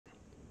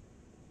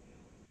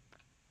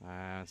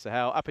And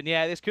Sahel up in the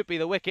air. This could be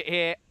the wicket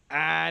here.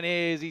 And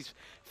he's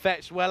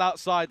fetched well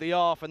outside the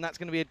off, and that's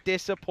going to be a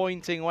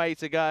disappointing way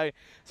to go.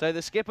 So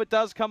the skipper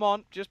does come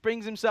on, just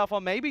brings himself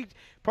on,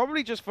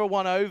 probably just for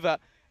 1 over,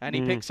 and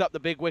he picks up the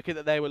big wicket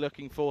that they were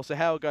looking for.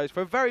 Sahel goes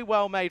for a very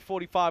well-made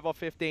 45 off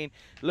 15,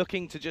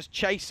 looking to just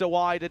chase a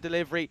wider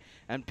delivery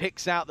and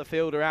picks out the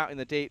fielder out in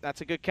the deep.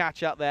 That's a good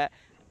catch up there.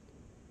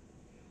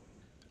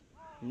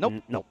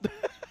 Nope. Nope.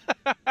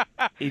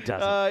 He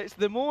doesn't. It's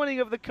the morning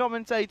of the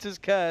commentator's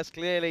curse,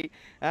 clearly,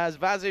 as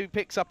Vasu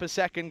picks up a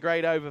second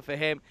grade over for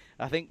him.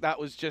 I think that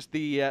was just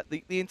the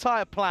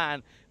entire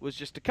plan was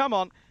just to come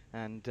on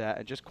and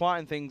just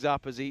quieten things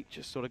up as he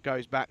just sort of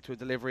goes back to a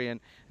delivery and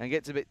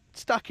gets a bit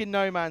stuck in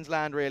no man's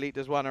land, really,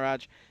 does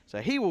Wanaraj. So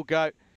he will go.